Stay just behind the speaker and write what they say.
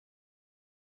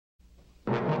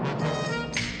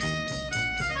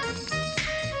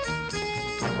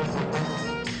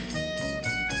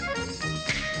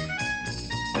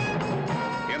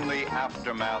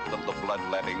aftermath of the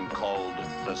bloodletting called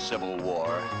the Civil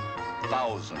War,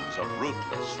 thousands of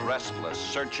ruthless, restless,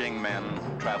 searching men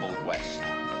traveled west.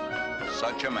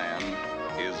 Such a man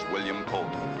is William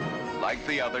Colton. Like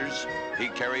the others, he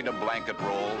carried a blanket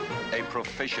roll, a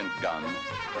proficient gun,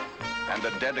 and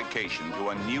a dedication to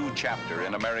a new chapter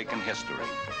in American history,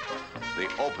 the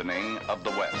opening of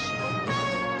the West.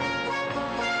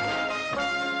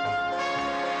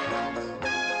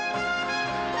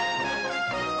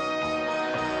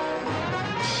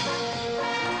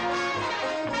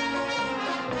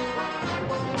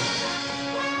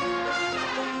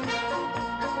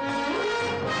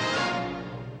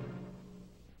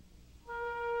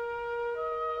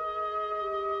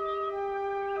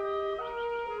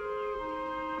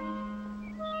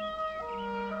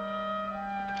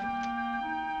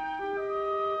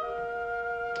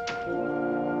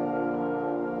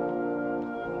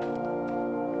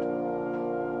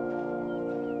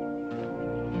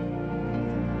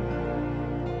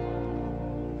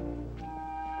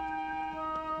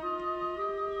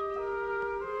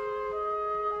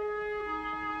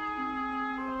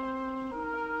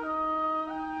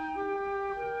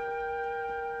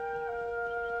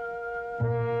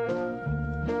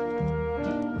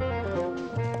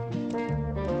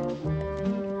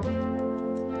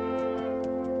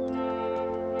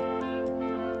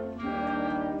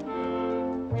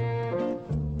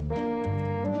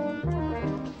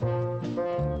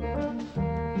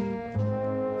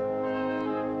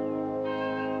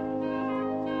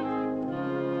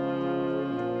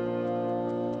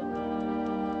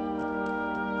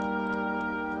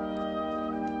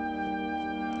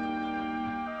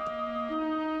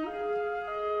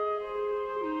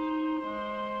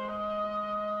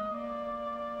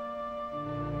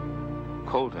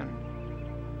 Colton.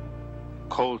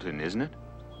 Colton, isn't it?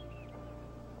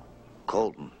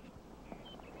 Colton.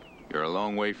 You're a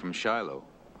long way from Shiloh.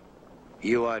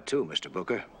 You are too, Mr.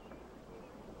 Booker.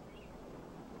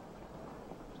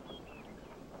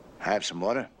 Have some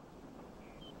water?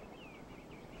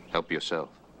 Help yourself.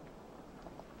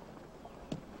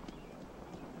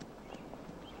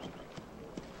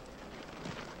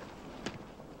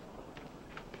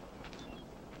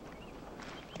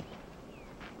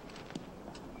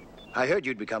 I heard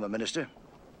you'd become a minister.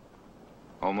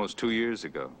 Almost 2 years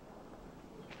ago.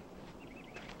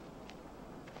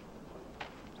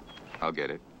 I'll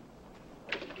get it.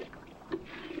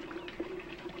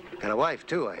 Got a wife,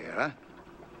 too, I hear, huh?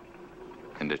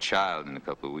 And a child in a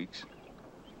couple of weeks.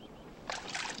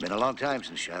 Been a long time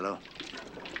since Shiloh.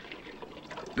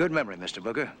 Good memory, Mr.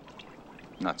 Booker.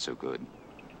 Not so good.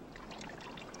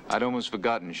 I'd almost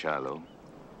forgotten Shiloh.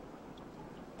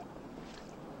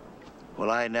 Well,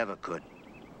 I never could.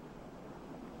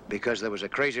 Because there was a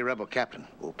crazy rebel captain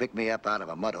who picked me up out of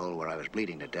a mud hole where I was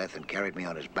bleeding to death and carried me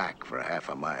on his back for a half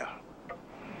a mile.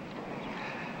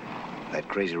 That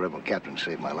crazy rebel captain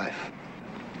saved my life.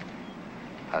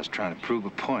 I was trying to prove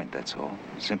a point, that's all.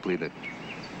 Simply that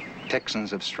Texans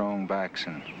have strong backs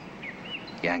and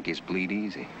Yankees bleed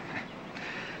easy.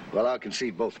 Well, I'll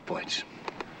concede both points.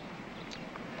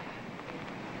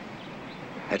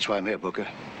 That's why I'm here, Booker.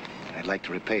 I'd like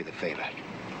to repay the favor.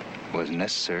 Wasn't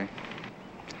necessary.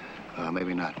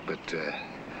 Maybe not, but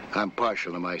I'm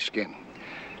partial to my skin.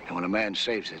 And when a man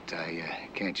saves it, I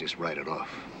can't just write it off.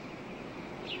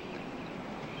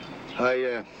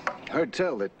 I heard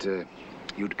tell that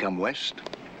you'd come west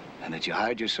and that you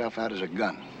hired yourself out as a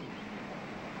gun.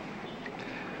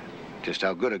 Just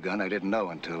how good a gun I didn't know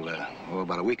until,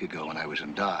 about a week ago when I was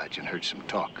in Dodge and heard some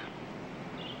talk.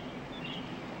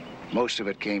 Most of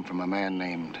it came from a man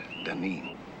named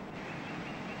Deneen.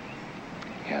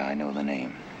 Yeah, I know the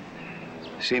name.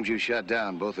 Seems you shot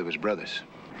down both of his brothers.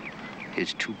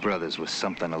 His two brothers were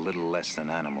something a little less than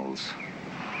animals.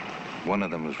 One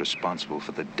of them was responsible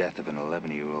for the death of an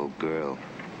 11-year-old girl.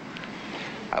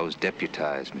 I was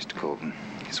deputized, Mr. Colton.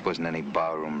 This wasn't any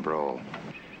barroom brawl.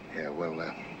 Yeah,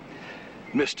 well,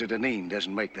 Mr. Deneen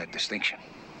doesn't make that distinction.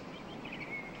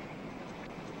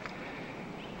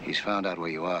 He's found out where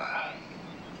you are.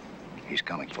 He's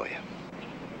coming for you.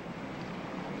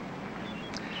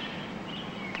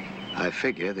 I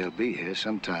figure they'll be here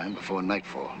sometime before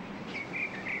nightfall.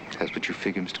 That's what you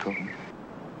figure, Mr. Colton?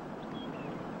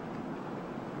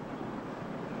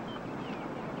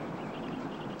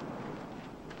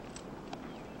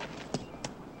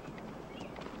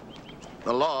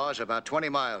 The law is about 20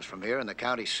 miles from here in the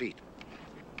county seat.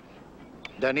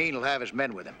 Deneen will have his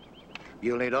men with him.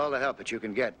 You'll need all the help that you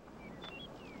can get.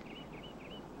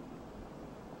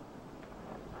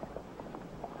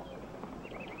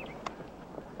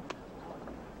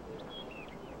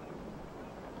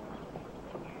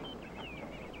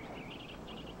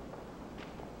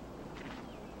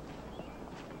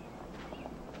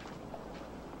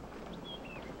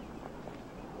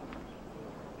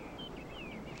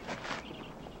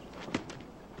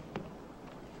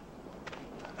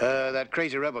 That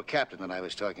crazy rebel captain that I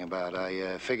was talking about,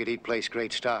 I figured he'd place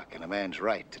great stock in a man's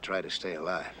right to try to stay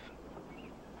alive.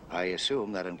 I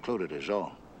assume that included his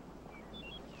own.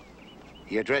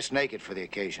 He dressed naked for the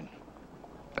occasion.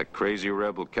 That crazy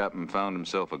rebel captain found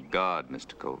himself a god,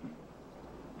 Mr. Colton.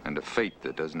 And a fate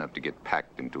that doesn't have to get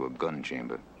packed into a gun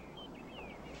chamber.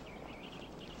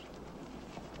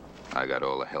 I got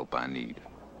all the help I need.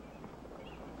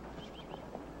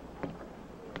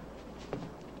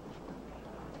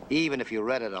 Even if you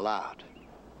read it aloud,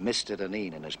 Mr.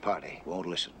 Deneen and his party won't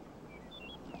listen.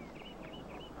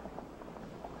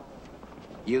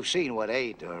 You've seen what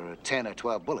 8 or 10 or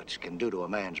 12 bullets can do to a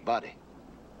man's body.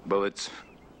 Bullets,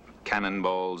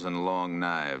 cannonballs, and long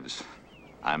knives.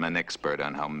 I'm an expert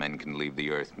on how men can leave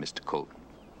the earth, Mr. Colton.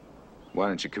 Why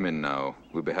don't you come in now?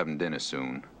 We'll be having dinner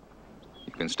soon.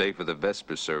 You can stay for the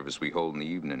Vespers service we hold in the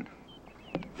evening.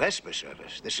 Vesper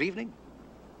service? This evening?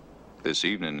 This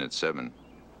evening at 7.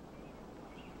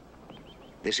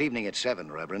 This evening at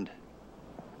 7, Reverend.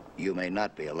 You may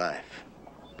not be alive.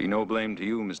 Be no blame to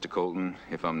you, Mr. Colton,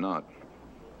 if I'm not.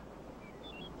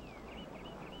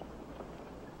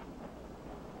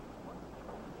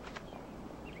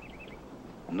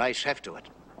 Nice heft to it.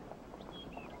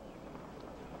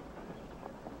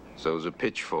 So's a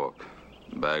pitchfork,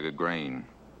 a bag of grain,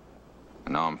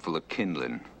 an armful of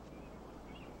kindling,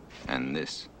 and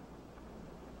this.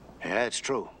 Yeah, it's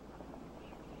true.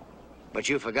 But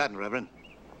you've forgotten, Reverend.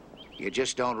 You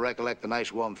just don't recollect the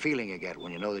nice warm feeling you get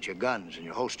when you know that your gun's in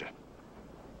your holster.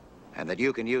 And that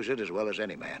you can use it as well as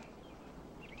any man.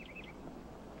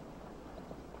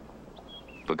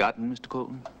 Forgotten, Mr.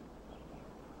 Colton?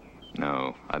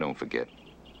 No, I don't forget.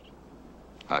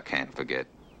 I can't forget.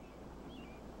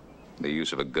 The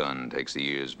use of a gun takes the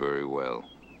years very well.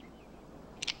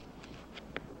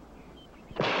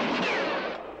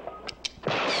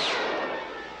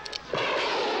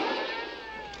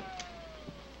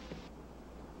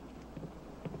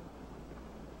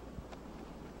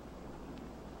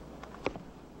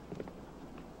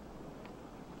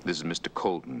 This is Mr.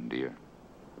 Colton, dear.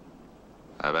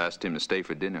 I've asked him to stay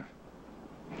for dinner.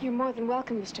 You're more than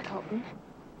welcome, Mr. Colton.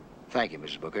 Thank you,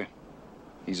 Mrs. Booker.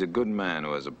 He's a good man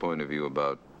who has a point of view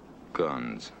about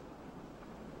guns.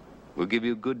 We'll give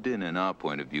you a good dinner in our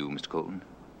point of view, Mr. Colton.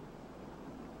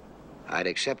 I'd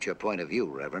accept your point of view,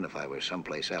 Reverend, if I were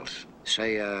someplace else.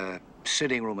 Say, a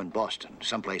sitting room in Boston,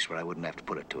 someplace where I wouldn't have to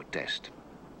put it to a test.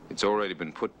 It's already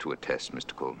been put to a test,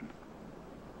 Mr. Colton.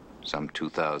 Some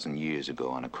 2,000 years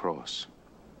ago on a cross.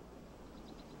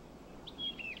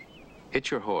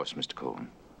 Hitch your horse, Mr. Colton.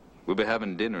 We'll be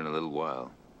having dinner in a little while.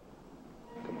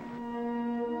 Come on.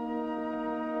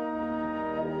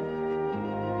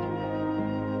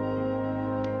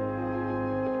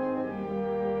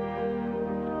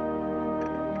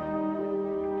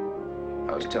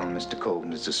 I was telling Mr.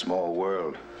 Colton it's a small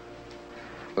world.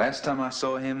 Last time I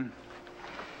saw him,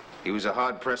 he was a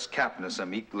hard-pressed captain of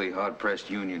some equally hard-pressed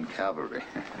Union cavalry.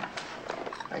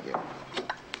 Thank you.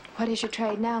 What is your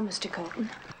trade now, Mr. Colton?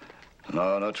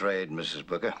 No trade, Mrs.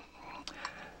 Booker.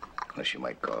 Unless you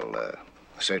might call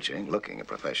searching, looking a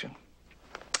profession.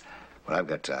 When I've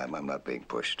got time, I'm not being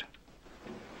pushed.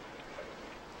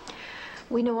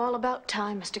 We know all about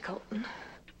time, Mr. Colton.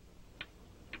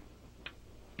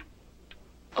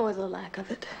 Or the lack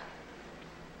of it.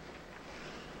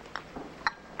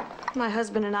 My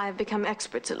husband and I have become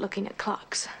experts at looking at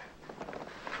clocks.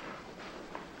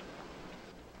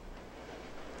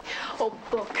 Oh,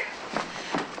 Book.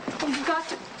 You've got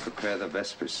to... Prepare the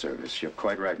Vespers service. You're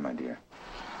quite right, my dear.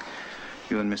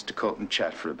 You and Mr. Colton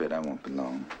chat for a bit. I won't be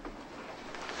long.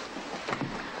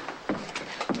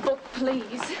 Book,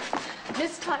 please.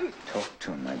 This time... Talk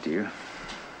to him, my dear.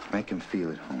 Make him feel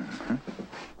at home, huh?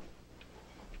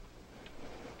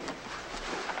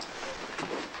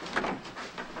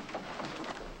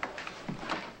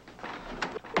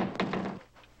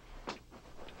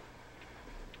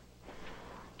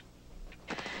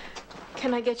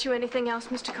 Can I get you anything else,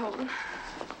 Mr. Colton?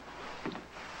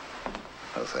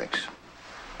 No, thanks.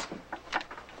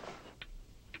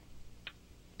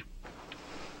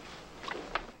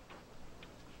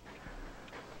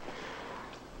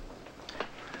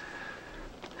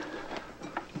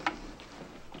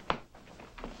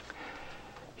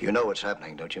 You know what's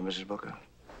happening, don't you, Mrs. Booker?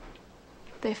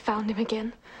 They found him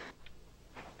again.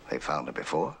 They found him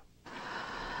before?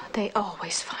 They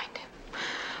always find him.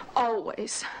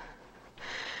 Always.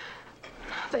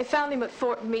 They found him at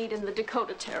Fort Meade in the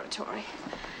Dakota Territory.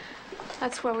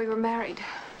 That's where we were married.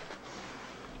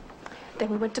 Then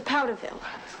we went to Powderville.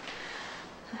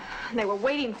 And they were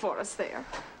waiting for us there.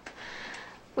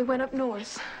 We went up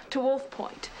north to Wolf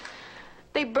Point.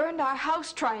 They burned our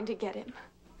house trying to get him.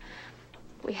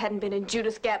 We hadn't been in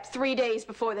Judith Gap 3 days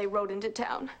before they rode into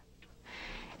town.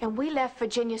 And we left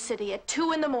Virginia City at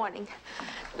 2 in the morning,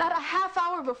 not a half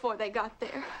hour before they got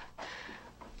there.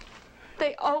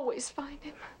 They always find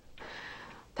him.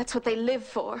 That's what they live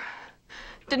for.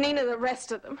 Deneen and the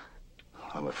rest of them.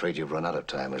 I'm afraid you've run out of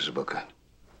time, Mrs. Booker.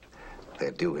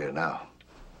 They're due here now.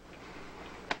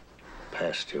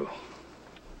 Past you.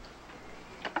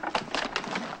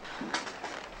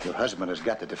 Your husband has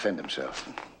got to defend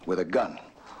himself with a gun.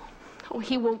 Oh,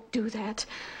 he won't do that.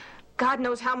 God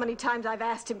knows how many times I've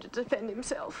asked him to defend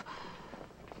himself.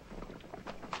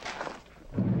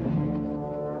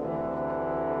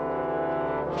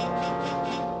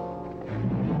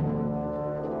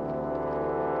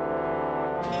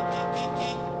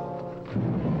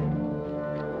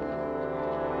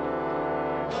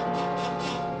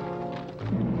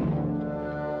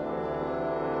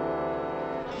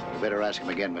 You better ask him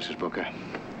again, Mrs. Booker.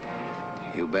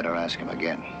 You better ask him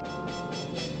again.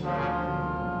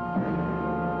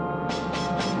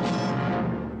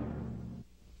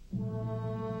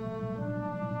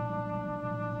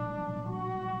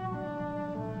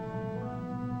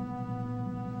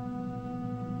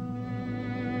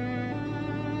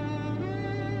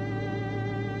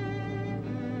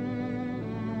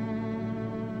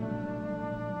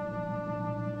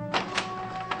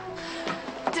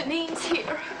 Deneen's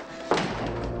here.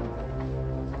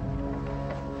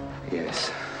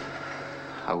 Yes.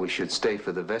 I wish you'd stay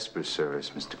for the Vespers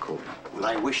service, Mr. Colton. Well,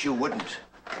 I wish you wouldn't.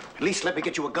 At least let me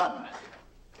get you a gun.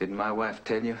 Didn't my wife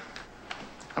tell you?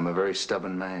 I'm a very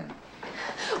stubborn man.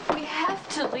 We have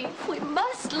to leave. We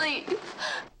must leave.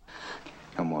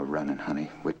 No more running,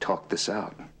 honey. We talked this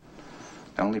out.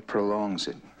 It only prolongs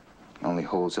it. Only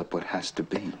holds up what has to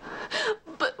be.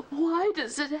 But why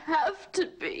does it have to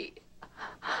be?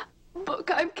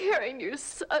 Book, I'm carrying your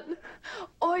son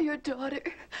or your daughter.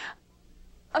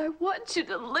 I want you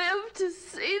to live to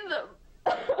see them.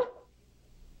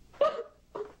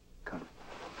 Come.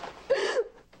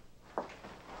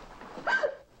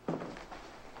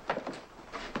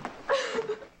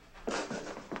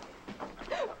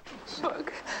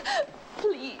 Book,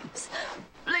 please,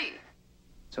 please.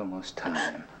 It's almost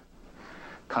time.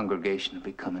 Congregation will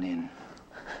be coming in.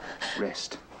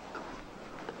 Rest.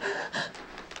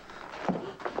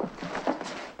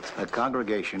 The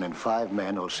congregation and 5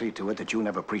 men will see to it that you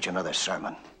never preach another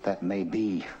sermon. That may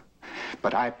be.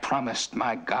 But I promised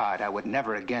my God I would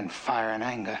never again fire in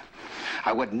anger.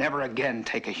 I would never again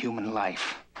take a human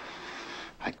life.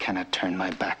 I cannot turn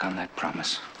my back on that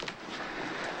promise.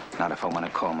 Not if I want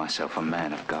to call myself a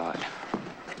man of God.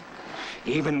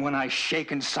 Even when I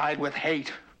shake inside with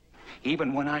hate,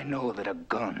 even when I know that a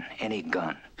gun, any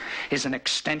gun, is an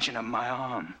extension of my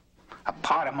arm, a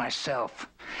part of myself,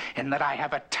 and that I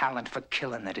have a talent for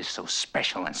killing that is so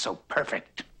special and so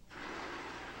perfect.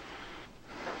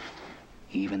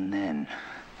 Even then,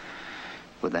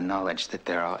 with the knowledge that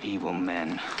there are evil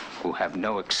men who have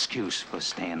no excuse for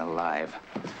staying alive,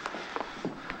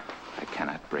 I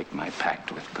cannot break my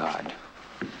pact with God.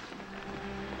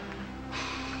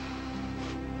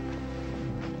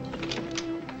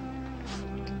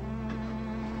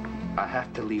 I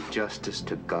have to leave justice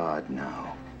to God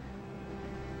now.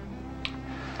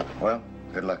 Well,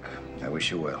 good luck. I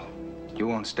wish you well. You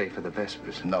won't stay for the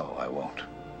Vespers? No, I won't.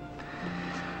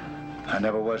 I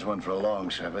never was one for a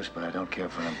long service, but I don't care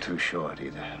for them too short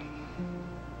either.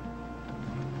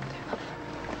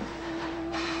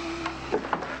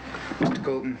 Mr.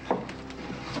 Colton,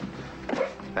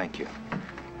 thank you.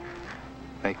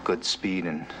 Make good speed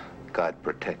and God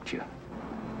protect you.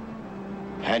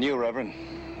 And you, Reverend.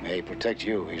 May he protect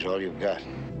you. He's all you've got.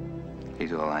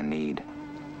 He's all I need.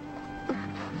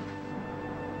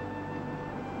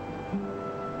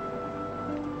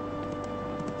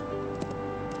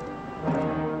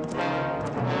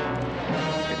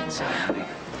 Get inside, honey.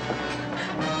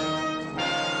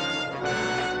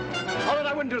 Hold it,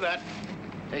 I wouldn't do that.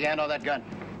 Take your hand off that gun.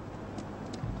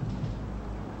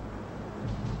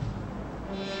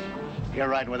 You're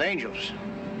riding with angels.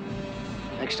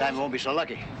 Next time you won't be so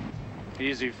lucky.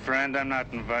 Easy, friend. I'm not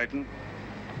inviting.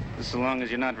 Just so long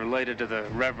as you're not related to the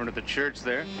reverend of the church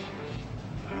there.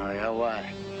 Oh, yeah,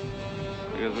 why?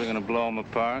 Because we're gonna blow him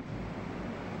apart.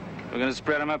 We're gonna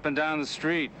spread him up and down the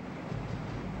street.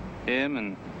 Him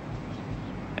and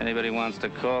anybody who wants to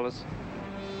call us.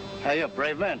 Hey, you're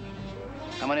brave men.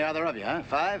 How many are there of you, huh?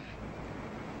 5?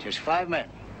 Just 5 men.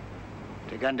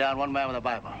 To gun down one man with a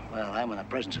Bible. Well, I'm in the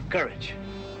presence of courage.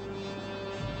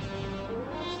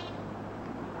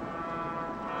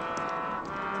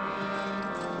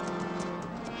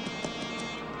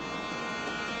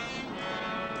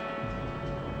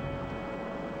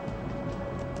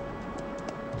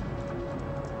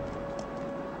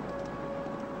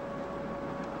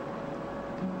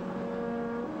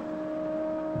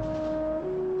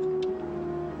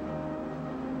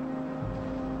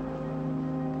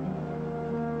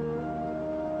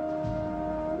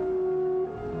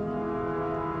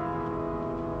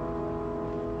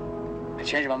 I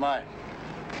changed my mind.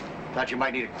 Thought you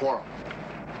might need a quarrel.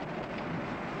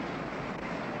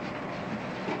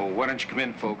 Well, why don't you come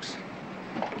in, folks?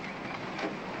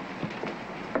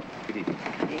 Good evening.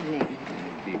 Good evening.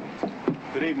 Good evening.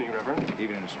 Good evening, Reverend. Good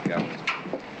evening, Mr. Galvin.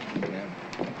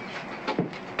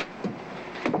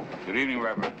 Good evening,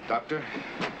 Reverend. Doctor?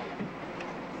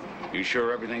 You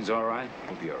sure everything's all right?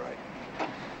 We'll be all right.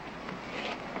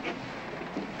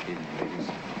 Good evening, ladies.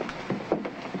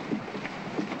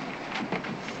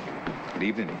 Good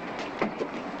evening.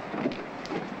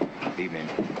 Good evening.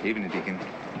 Evening, Deacon.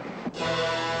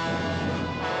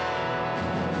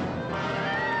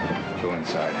 Go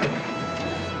inside, Henry.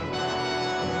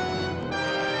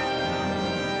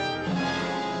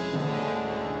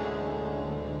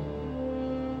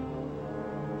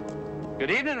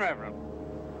 Good evening, Reverend.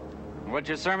 What's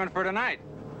your sermon for tonight?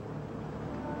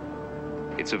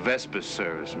 It's a Vespers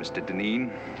service, Mr.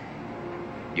 Deneen.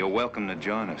 You're welcome to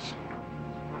join us.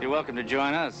 You're welcome to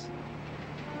join us.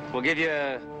 We'll give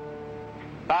you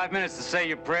 5 minutes to say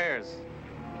your prayers.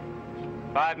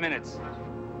 5 minutes.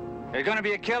 There's gonna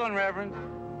be a killing, Reverend.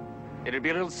 It'd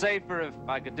be a little safer if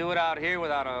I could do it out here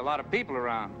without a lot of people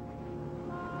around.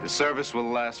 The service will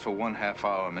last for 1/2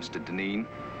 hour, Mr. Deneen.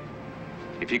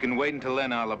 If you can wait until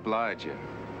then, I'll oblige you.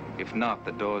 If not,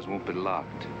 the doors won't be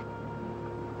locked.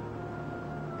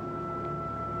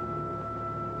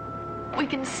 We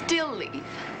can still leave.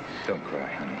 Don't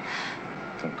cry, honey.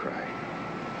 Don't cry.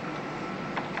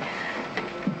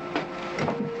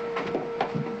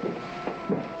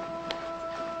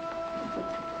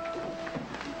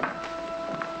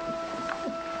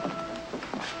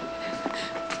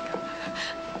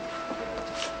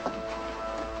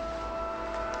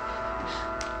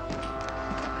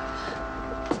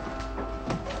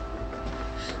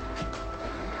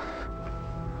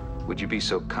 Would you be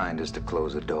so kind as to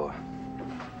close the door?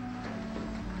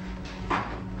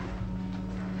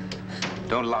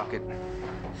 Don't lock it.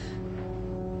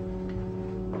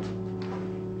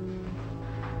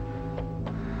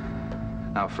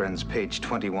 Now, friends, page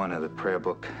 21 of the prayer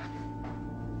book.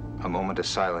 A moment of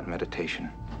silent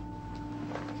meditation.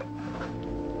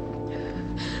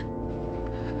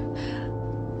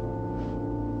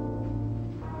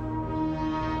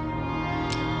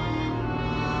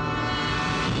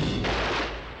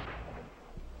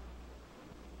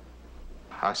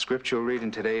 Our scriptural reading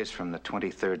today is from the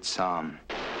 23rd Psalm.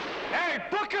 Hey,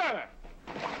 Booker!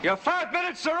 Your 5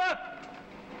 minutes are up!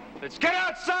 Let's get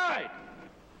outside!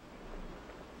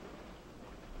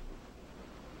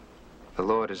 The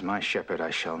Lord is my shepherd, I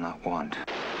shall not want.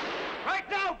 Right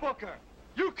now, Booker!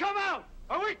 You come out,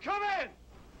 or we come in!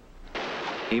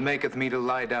 He maketh me to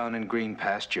lie down in green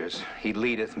pastures. He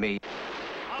leadeth me.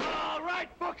 All right,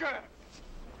 Booker!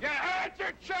 You had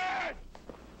your chance!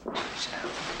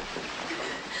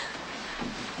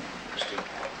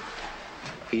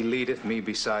 He leadeth me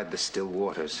beside the still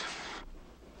waters.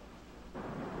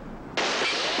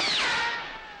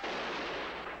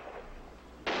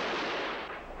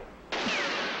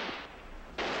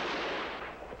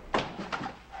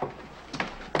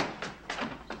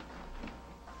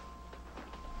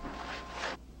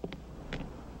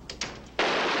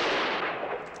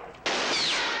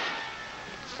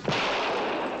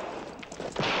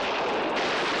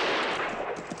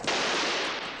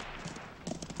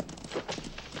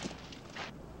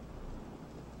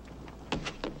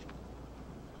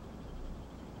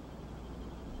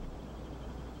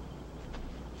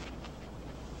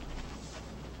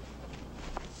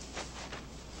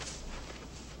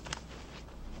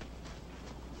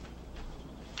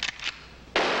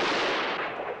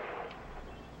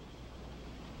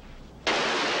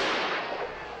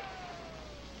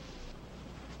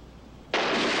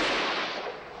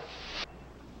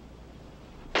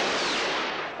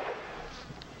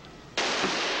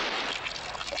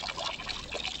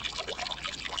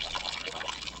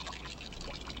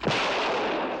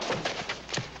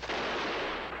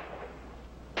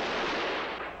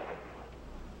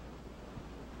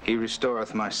 He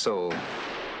restoreth my soul.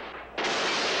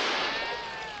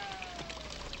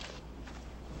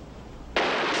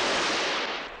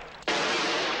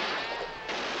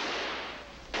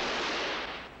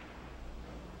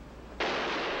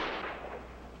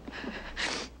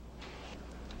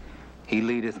 He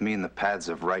leadeth me in the paths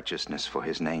of righteousness for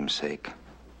his name's sake.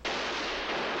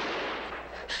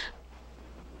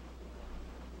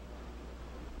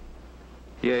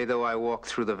 Yea, though I walk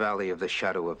through the valley of the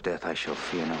shadow of death, I shall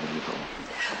fear no evil.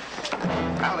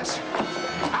 Alice!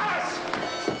 Alice!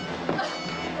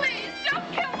 Please,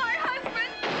 don't kill my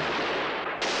husband!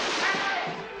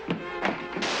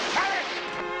 Alice!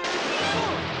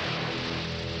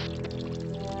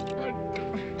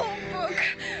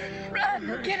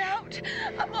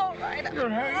 You're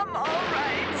hurt. I'm all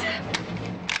right.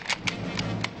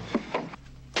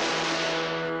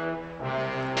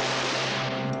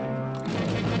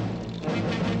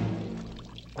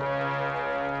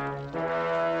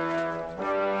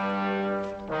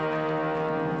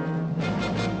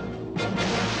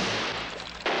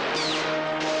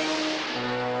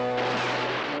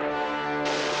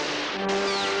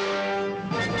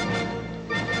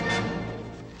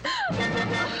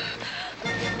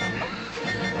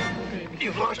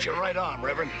 You've lost your right arm,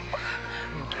 Reverend.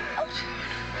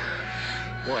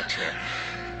 Watch her.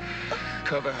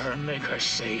 Cover her and make her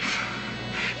safe.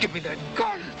 Give me that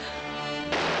gun.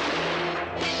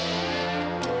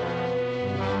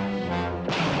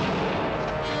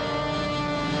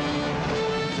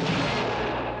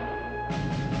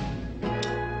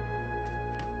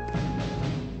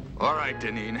 All right,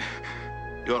 Deneen.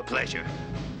 Your pleasure.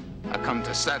 I come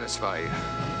to satisfy you.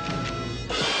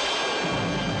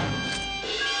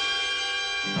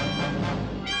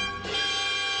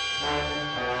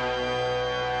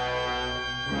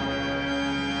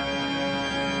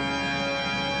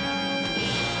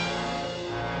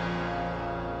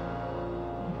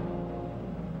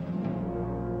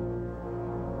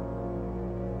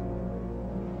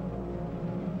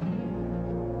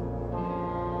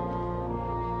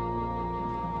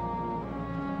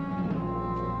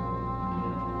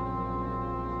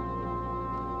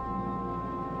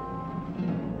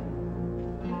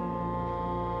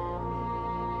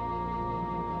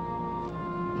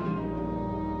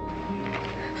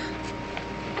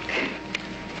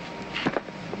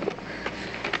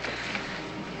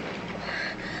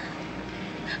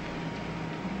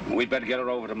 We'd better get her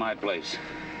over to my place.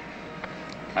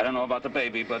 I don't know about the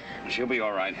baby, but she'll be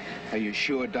all right. Are you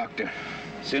sure, Doctor?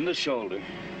 It's in the shoulder.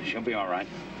 She'll be all right.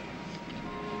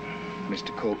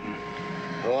 Mr. Colton.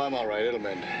 Oh, I'm all right. It'll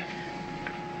mend.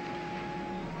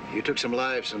 You took some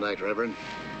lives tonight, Reverend.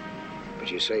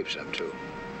 But you saved some, too.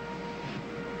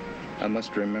 I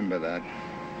must remember that.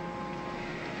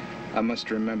 I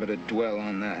must remember to dwell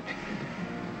on that.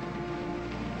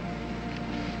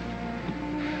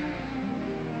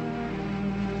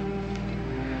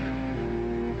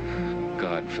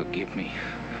 God, forgive me.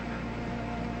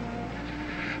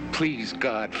 Please,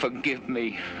 God, forgive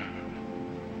me.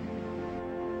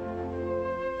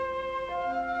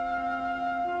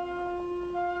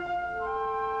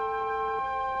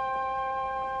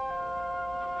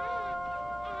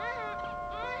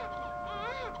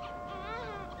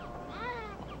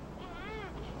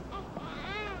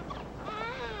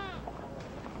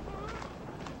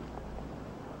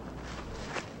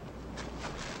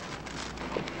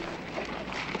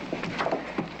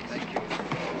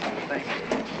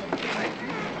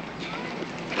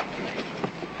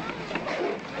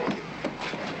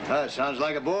 Sounds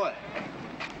like a boy.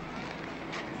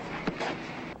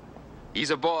 He's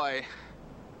a boy.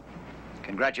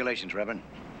 Congratulations, Reverend.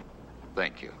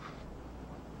 Thank you.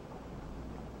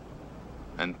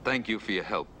 And thank you for your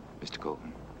help, Mr.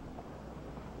 Colton.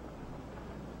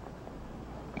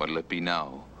 What'll it be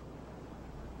now?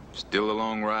 Still a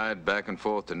long ride back and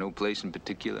forth to no place in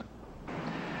particular?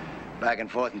 Back and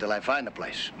forth until I find the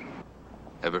place.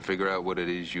 Ever figure out what it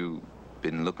is you've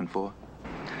been looking for?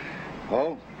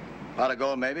 Oh? Pot of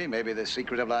gold, maybe. Maybe the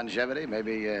secret of longevity.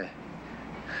 Maybe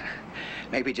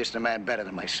just a man better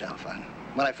than myself.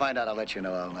 When I find out, I'll let you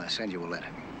know. I'll send you a letter.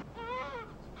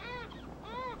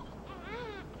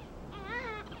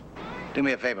 Do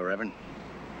me a favor, Reverend.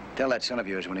 Tell that son of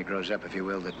yours when he grows up, if you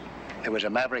will, that there was a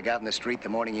maverick out in the street the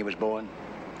morning he was born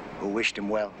who wished him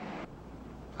well.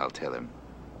 I'll tell him.